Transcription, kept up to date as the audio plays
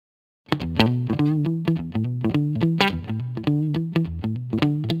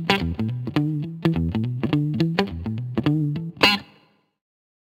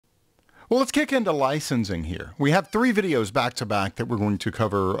look into licensing here. We have 3 videos back to back that we're going to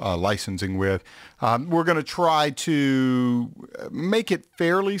cover licensing with. We're going to try to make it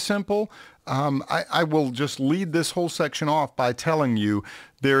fairly simple. I will just lead this whole section off by telling you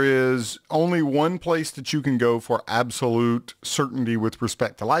there is only one place that you can go for absolute certainty with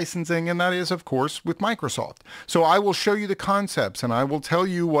respect to licensing, and that is, of course, with Microsoft. So I will show you the concepts, and I will tell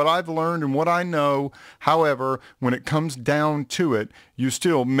you what I've learned and what I know. However, when it comes down to it, you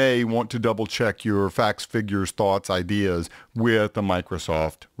still may want to double check your facts, figures, thoughts, ideas with a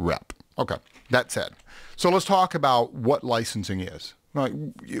Microsoft rep. Okay, that said. So let's talk about what licensing is.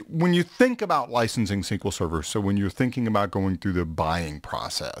 When you think about licensing SQL Server, so when you're thinking about going through the buying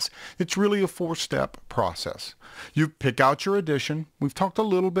process, it's really a 4-step process. You pick out your edition. We've talked a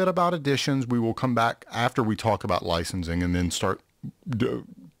little bit about editions. We will come back after we talk about licensing and then start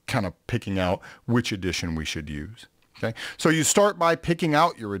kind of picking out which edition we should use. Okay, so you start by picking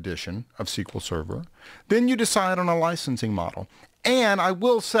out your edition of SQL Server. Then you decide on a licensing model. And I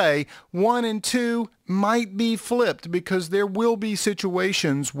will say 1 and 2 might be flipped because there will be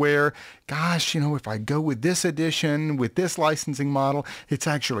situations where, gosh, if I go with this edition, with this licensing model, it's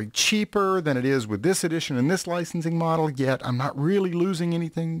actually cheaper than it is with this edition and this licensing model, yet I'm not really losing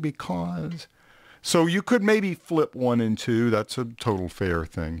anything because. So you could maybe flip 1 and 2. That's a total fair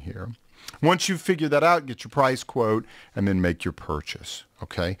thing here. Once you figure that out, get your price quote, and then make your purchase,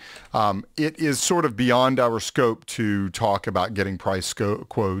 okay? It is sort of beyond our scope to talk about getting price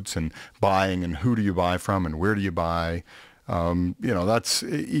quotes and buying and who do you buy from and where do you buy. That's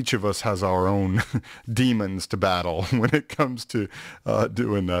each of us has our own demons to battle when it comes to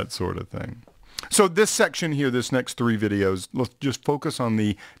doing that sort of thing. So this section here, this next 3 videos, let's just focus on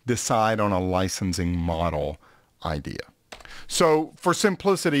the decide on a licensing model idea. So for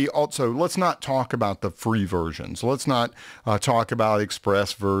simplicity, also, let's not talk about the free versions. Let's not talk about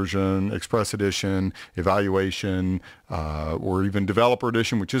Express version, Express edition, evaluation, or even developer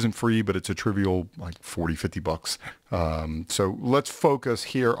edition, which isn't free, but it's a trivial like 40, 50 bucks. So let's focus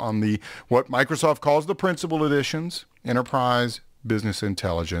here on what Microsoft calls the principal editions, Enterprise, Business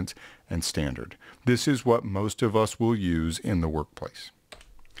Intelligence, and Standard. This is what most of us will use in the workplace.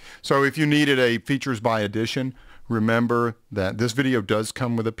 So if you needed a features by edition, remember that this video does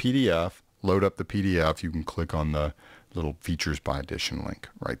come with a PDF. Load up the PDF. You can click on the little features by edition link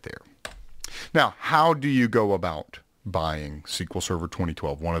right there. Now, how do you go about buying SQL Server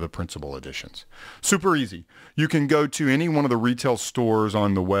 2012, one of the principal editions? Super easy. You can go to any one of the retail stores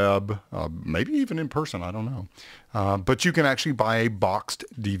on the web, maybe even in person, I don't know. But you can actually buy a boxed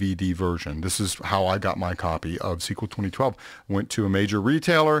DVD version. This is how I got my copy of SQL 2012. Went to a major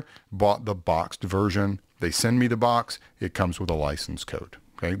retailer, bought the boxed version. They send me the box. It comes with a license code.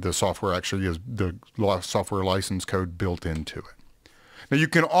 Okay, the software actually is the software license code built into it. Now you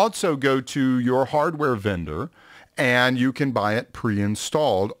can also go to your hardware vendor and you can buy it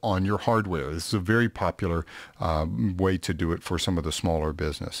pre-installed on your hardware. This is a very popular way to do it for some of the smaller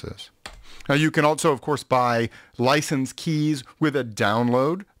businesses. Now you can also, of course, buy license keys with a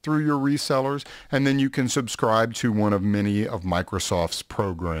download through your resellers, and then you can subscribe to one of many of Microsoft's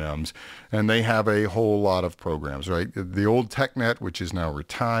programs. And they have a whole lot of programs, right? The old TechNet, which is now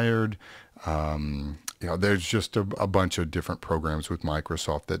retired. There's just a bunch of different programs with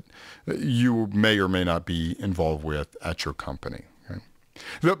Microsoft that you may or may not be involved with at your company.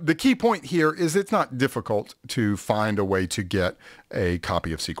 The key point here is it's not difficult to find a way to get a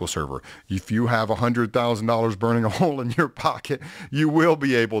copy of SQL Server. If you have $100,000 burning a hole in your pocket, you will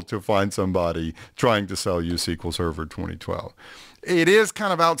be able to find somebody trying to sell you SQL Server 2012. It is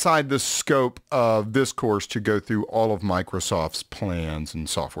kind of outside the scope of this course to go through all of Microsoft's plans and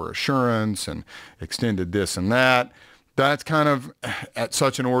software assurance and extended this and that. That's kind of at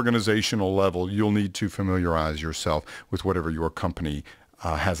such an organizational level, you'll need to familiarize yourself with whatever your company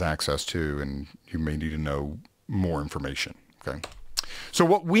has access to, and you may need to know more information. Okay. So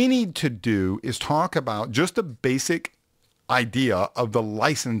what we need to do is talk about just a basic idea of the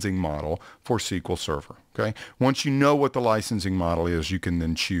licensing model for SQL Server. Okay. Once you know what the licensing model is, you can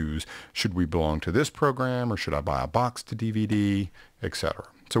then choose, should we belong to this program or should I buy a box to DVD, etc.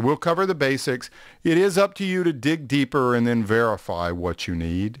 So we'll cover the basics. It is up to you to dig deeper and then verify what you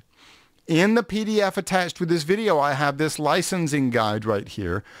need. In the PDF attached with this video, I have this licensing guide right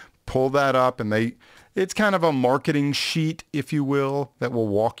here. Pull that up, and it's kind of a marketing sheet, if you will, that will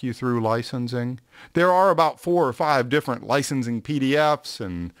walk you through licensing. There are about 4 or 5 different licensing PDFs,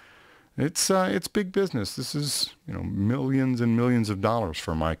 and it's big business. This is millions and millions of dollars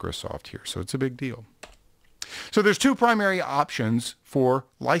for Microsoft here, so it's a big deal. So there's two primary options for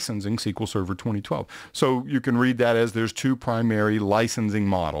licensing SQL Server 2012. So you can read that as there's two primary licensing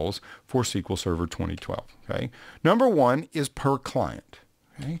models for SQL Server 2012. Okay? Number one is per client.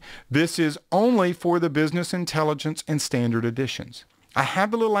 Okay? This is only for the Business Intelligence and Standard editions. I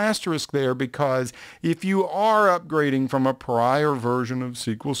have a little asterisk there because if you are upgrading from a prior version of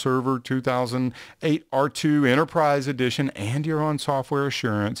SQL Server 2008 R2 Enterprise Edition and you're on software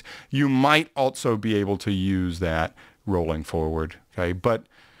assurance, you might also be able to use that rolling forward. Okay, but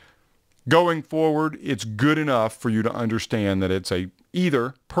going forward, it's good enough for you to understand that it's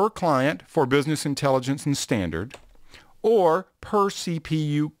either per client for Business Intelligence and Standard or per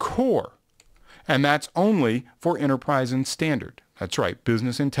CPU core, and that's only for Enterprise and Standard. That's right.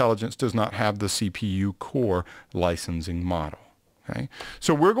 Business Intelligence does not have the CPU core licensing model. Okay?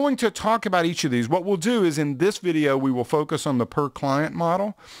 So we're going to talk about each of these. What we'll do is in this video, we will focus on the per client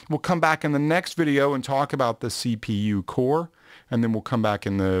model. We'll come back in the next video and talk about the CPU core. And then we'll come back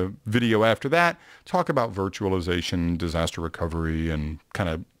in the video after that, talk about virtualization, disaster recovery, and kind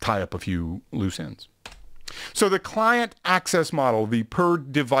of tie up a few loose ends. So the client access model, the per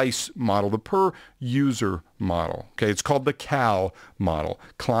device model, the per user model, okay, it's called the CAL model,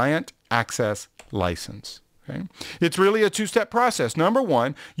 client access license. Okay? It's really a two-step process. Number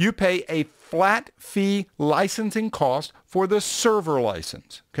one, you pay a flat fee licensing cost for the server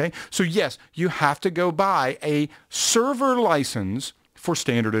license. Okay? So yes, you have to go buy a server license for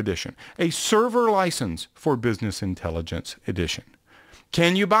Standard Edition, a server license for Business Intelligence Edition.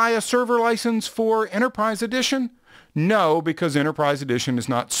 Can you buy a server license for Enterprise Edition? No, because Enterprise Edition is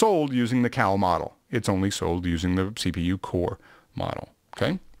not sold using the CAL model. It's only sold using the CPU core model.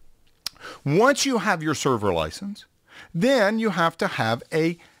 Okay? Once you have your server license, then you have to have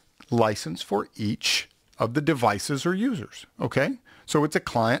a license for each of the devices or users. Okay? So it's a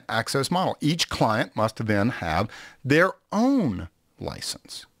client access model. Each client must then have their own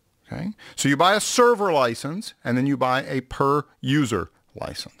license. Okay? So you buy a server license and then you buy a per user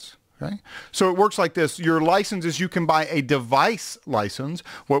license. Okay? So it works like this. Your licenses, you can buy a device license,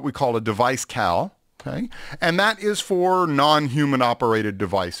 what we call a device CAL, okay? And that is for non-human operated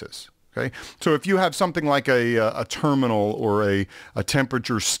devices. Okay? So if you have something like a terminal or a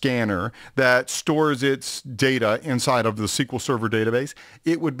temperature scanner that stores its data inside of the SQL Server database,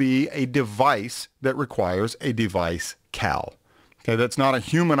 it would be a device that requires a device CAL. Okay? That's not a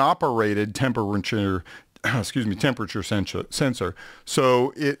human operated temperature sensor.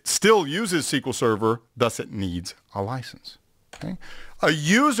 So it still uses SQL Server, thus it needs a license. Okay? A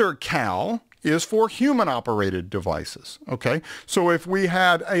user CAL is for human operated devices. Okay? So if we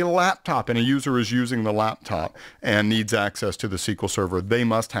had a laptop and a user is using the laptop and needs access to the SQL Server, they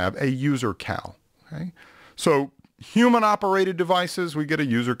must have a user CAL. Okay? So human operated devices, we get a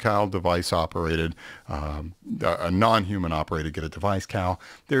user CAL, device operated, a non-human operated get a device CAL.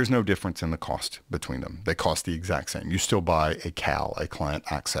 There's no difference in the cost between them. They cost the exact same. You still buy a CAL, a client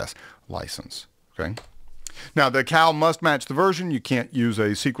access license. Okay. Now the CAL must match the version. You can't use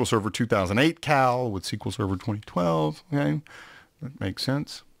a SQL Server 2008 CAL with SQL Server 2012. Okay. That makes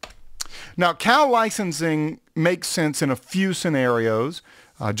sense. Now CAL licensing makes sense in a few scenarios.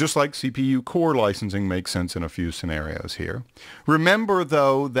 Just like CPU core licensing makes sense in a few scenarios here. Remember,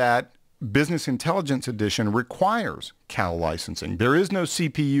 though, that Business Intelligence Edition requires CAL licensing. There is no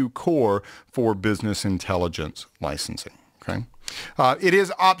CPU core for Business Intelligence licensing. Okay? It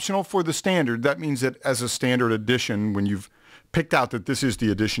is optional for the standard. That means that as a standard edition, when you've picked out that this is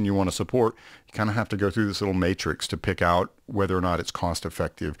the edition you want to support, you kind of have to go through this little matrix to pick out whether or not it's cost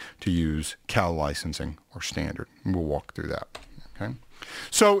effective to use CAL licensing or standard. And we'll walk through that. Okay?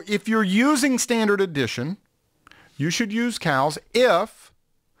 So if you're using Standard Edition, you should use CALs if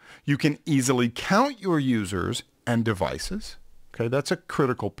you can easily count your users and devices. Okay, that's a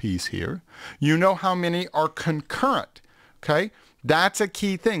critical piece here. You know how many are concurrent. Okay, that's a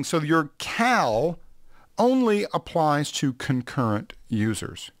key thing. So your CAL only applies to concurrent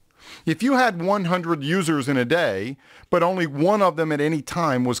users. If you had 100 users in a day, but only one of them at any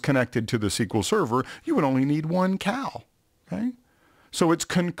time was connected to the SQL Server, you would only need one CAL. Okay? So it's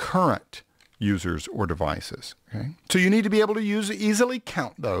concurrent users or devices. Okay? So you need to be able to easily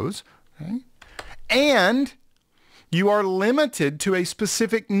count those. Okay? And you are limited to a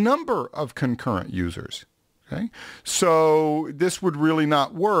specific number of concurrent users. Okay? So this would really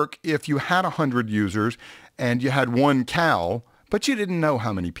not work if you had 100 users and you had one CAL, but you didn't know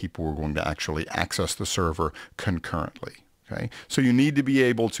how many people were going to actually access the server concurrently. Okay? So you need to be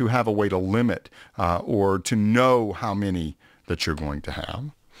able to have a way to limit or to know how many that you're going to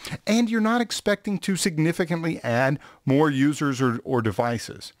have. And you're not expecting to significantly add more users or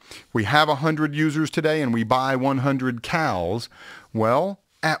devices. We have 100 users today and we buy 100 CALs. Well,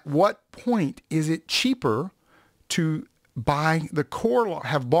 at what point is it cheaper to buy the core,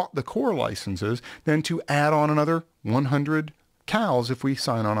 have bought the core licenses than to add on another 100 CALs if we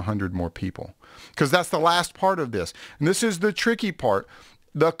sign on 100 more people? Because that's the last part of this. And this is the tricky part.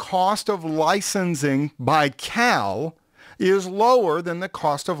 The cost of licensing by CAL is lower than the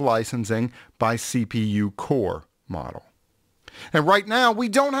cost of licensing by CPU core model. And right now, we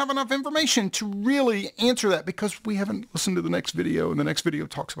don't have enough information to really answer that because we haven't listened to the next video, and the next video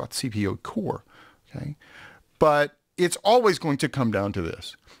talks about CPU core. Okay? But it's always going to come down to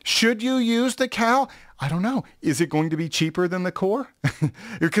this. Should you use the CAL? I don't know. Is it going to be cheaper than the core?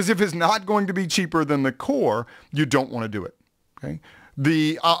 Because if it's not going to be cheaper than the core, you don't want to do it. Okay?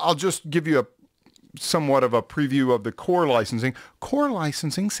 I'll just give you somewhat of a preview of the core licensing. Core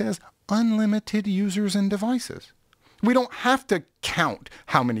licensing says unlimited users and devices. We don't have to count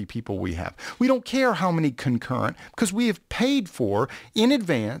how many people we have. We don't care how many concurrent because we have paid for, in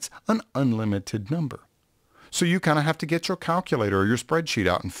advance, an unlimited number. So you kind of have to get your calculator or your spreadsheet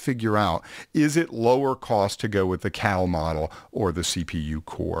out and figure out, is it lower cost to go with the CAL model or the CPU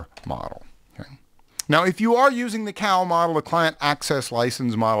core model? Okay. Now, if you are using the CAL model, the client access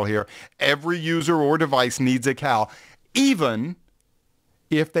license model here, every user or device needs a CAL, even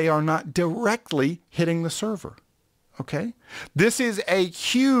if they are not directly hitting the server. Okay? This is a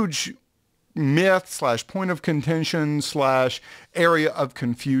huge myth / point of contention / area of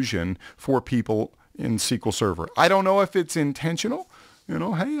confusion for people in SQL Server. I don't know if it's intentional.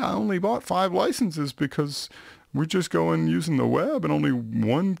 Hey, I only bought 5 licenses because we're just going using the web and only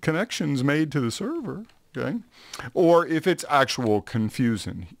 1 connection's made to the server. Okay? Or if it's actual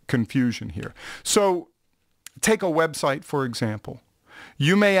confusion here. So take a website, for example.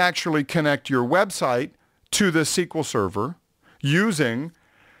 You may actually connect your website to the SQL Server using,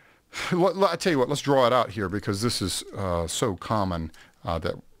 I tell you what, let's draw it out here because this is so common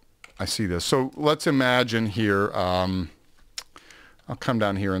that I see this. So let's imagine here, I'll come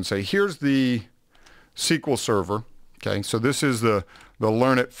down here and say, here's the SQL Server. Okay, so this is the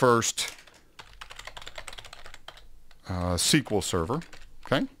LearnItFirst SQL Server.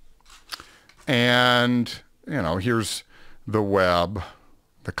 Okay, and here's the web,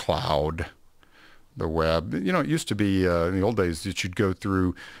 the cloud, the web. It used to be in the old days that you'd go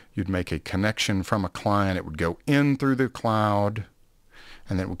through, you'd make a connection from a client, it would go in through the cloud,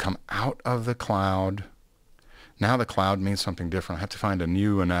 and then it would come out of the cloud. Now the cloud means something different. I have to find a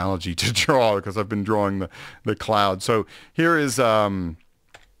new analogy to draw because I've been drawing the cloud. So here is let's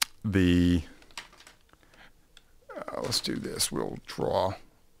do this. We'll draw.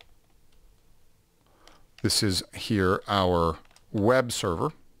 This is here our web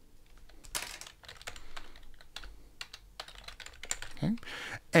server. Okay.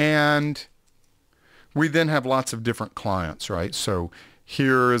 And we then have lots of different clients, right? So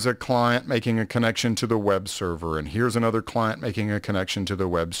here is a client making a connection to the web server, and here's another client making a connection to the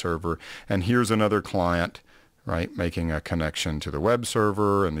web server, and here's another client, right, making a connection to the web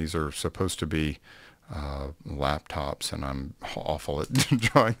server, and these are supposed to be laptops, and I'm awful at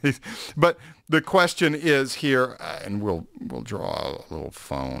drawing these. But the question is here, and we'll draw a little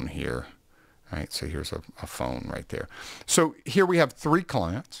phone here. All right, so here's a phone right there. So here we have 3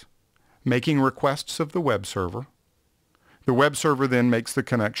 clients making requests of the web server. The web server then makes the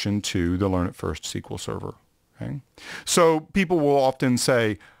connection to the LearnItFirst SQL Server. Okay? So people will often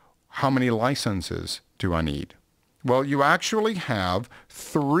say, how many licenses do I need? Well, you actually have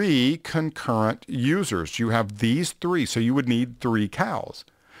 3 concurrent users. You have these 3, so you would need 3 CALs.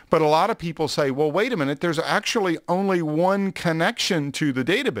 But a lot of people say, well, wait a minute, there's actually only 1 connection to the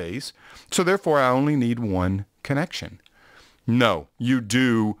database, so therefore I only need 1 connection. No, you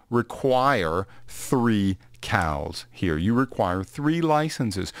do require 3 CALs here. You require 3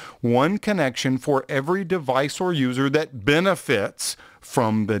 licenses, 1 connection for every device or user that benefits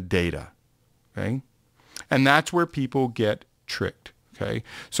from the data. Okay? And that's where people get tricked. Okay?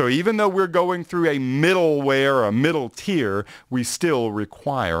 So even though we're going through a middleware, a middle tier, we still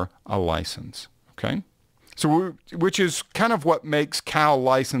require a license. Okay? So which is kind of what makes CAL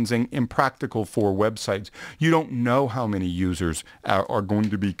licensing impractical for websites. You don't know how many users are going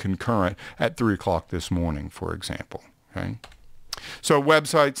to be concurrent at 3 o'clock this morning, for example. Okay? So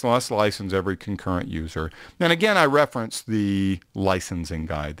websites must license every concurrent user. And again, I referenced the licensing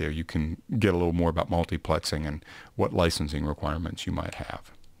guide there. You can get a little more about multiplexing and what licensing requirements you might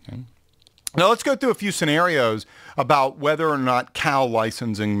have. Okay? Now let's go through a few scenarios about whether or not CAL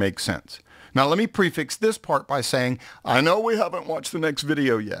licensing makes sense. Now let me prefix this part by saying, I know we haven't watched the next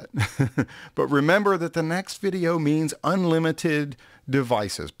video yet, but remember that the next video means unlimited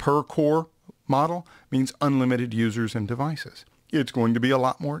devices. Per core model means unlimited users and devices. It's going to be a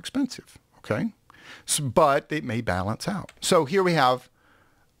lot more expensive, okay? But it may balance out. So here we have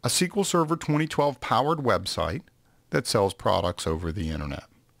a SQL Server 2012 powered website that sells products over the internet.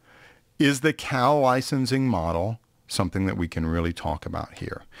 Is the CAL licensing model something that we can really talk about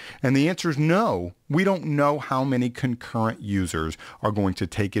here? And the answer is no. We don't know how many concurrent users are going to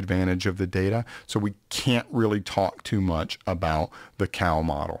take advantage of the data, so we can't really talk too much about the CAL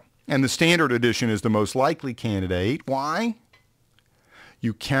model. And the standard edition is the most likely candidate. Why?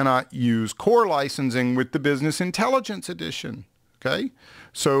 You cannot use core licensing with the business intelligence edition. Okay?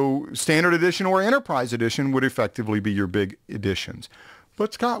 So standard edition or enterprise edition would effectively be your big editions.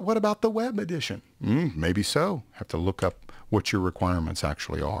 But Scott, what about the web edition? Maybe so. Have to look up what your requirements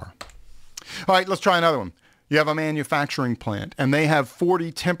actually are. All right, let's try another one. You have a manufacturing plant, and they have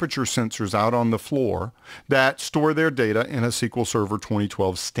 40 temperature sensors out on the floor that store their data in a SQL Server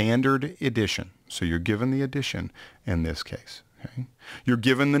 2012 standard edition. So you're given the edition in this case. Okay. You're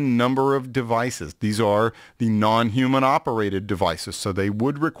given the number of devices. These are the non-human operated devices, so they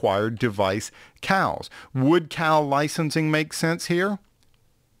would require device CALs. Would CAL licensing make sense here?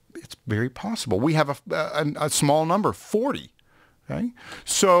 It's very possible. We have a small number, 40. Okay?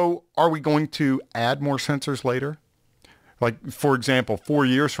 So are we going to add more sensors later? Like, for example, 4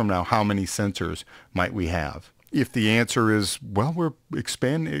 years from now, how many sensors might we have? If the answer is, well,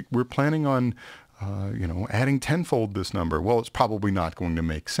 we're planning on adding tenfold this number, well, it's probably not going to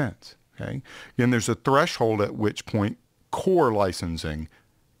make sense. Okay? Again, there's a threshold at which point core licensing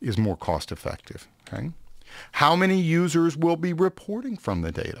is more cost effective. Okay? How many users will be reporting from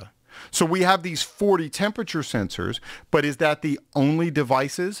the data? So we have these 40 temperature sensors, but is that the only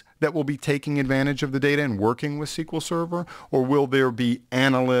devices that will be taking advantage of the data and working with SQL Server? Or will there be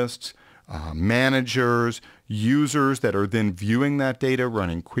analysts, managers, users that are then viewing that data,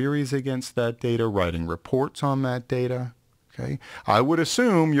 running queries against that data, writing reports on that data? Okay, I would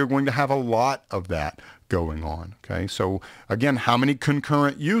assume you're going to have a lot of that going on. Okay, so again, how many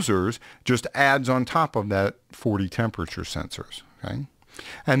concurrent users just adds on top of that 40 temperature sensors? Okay,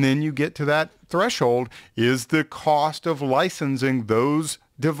 and then you get to that threshold. Is the cost of licensing those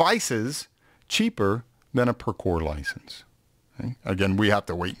devices cheaper than a per core license? Okay? Again, we have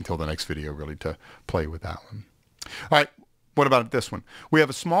to wait until the next video really to play with that one. All right, what about this one? We have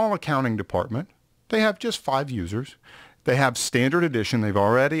a small accounting department. They have just 5 users. They have standard edition. They've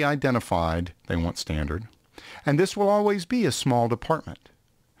already identified they want standard. And this will always be a small department.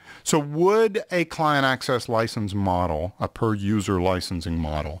 So would a client access license model, a per user licensing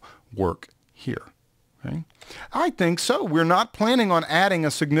model, work here? Okay. I think so. We're not planning on adding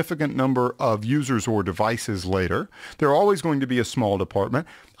a significant number of users or devices later. They're always going to be a small department.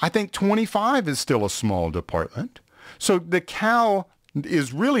 I think 25 is still a small department. So the CAL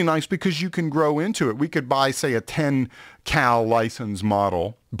is really nice because you can grow into it. We could buy, say, a 10 CAL license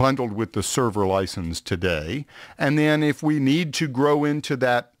model bundled with the server license today. And then if we need to grow into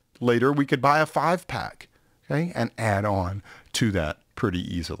that later, we could buy a 5-pack, okay, and add on to that pretty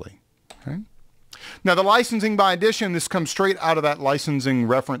easily. Okay. Now, the licensing by edition, this comes straight out of that licensing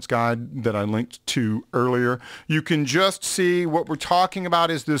reference guide that I linked to earlier. You can just see what we're talking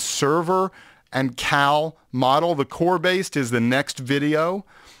about is this server and CAL model. The core-based is the next video.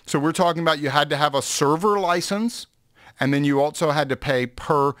 So we're talking about you had to have a server license, and then you also had to pay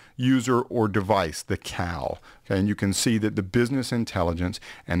per user or device, the CAL. Okay, and you can see that the business intelligence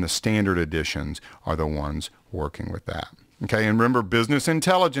and the standard editions are the ones working with that. Okay, and remember, business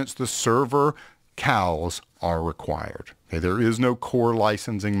intelligence, the server CALs are required. Okay, there is no core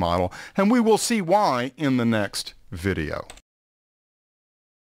licensing model, and we will see why in the next video.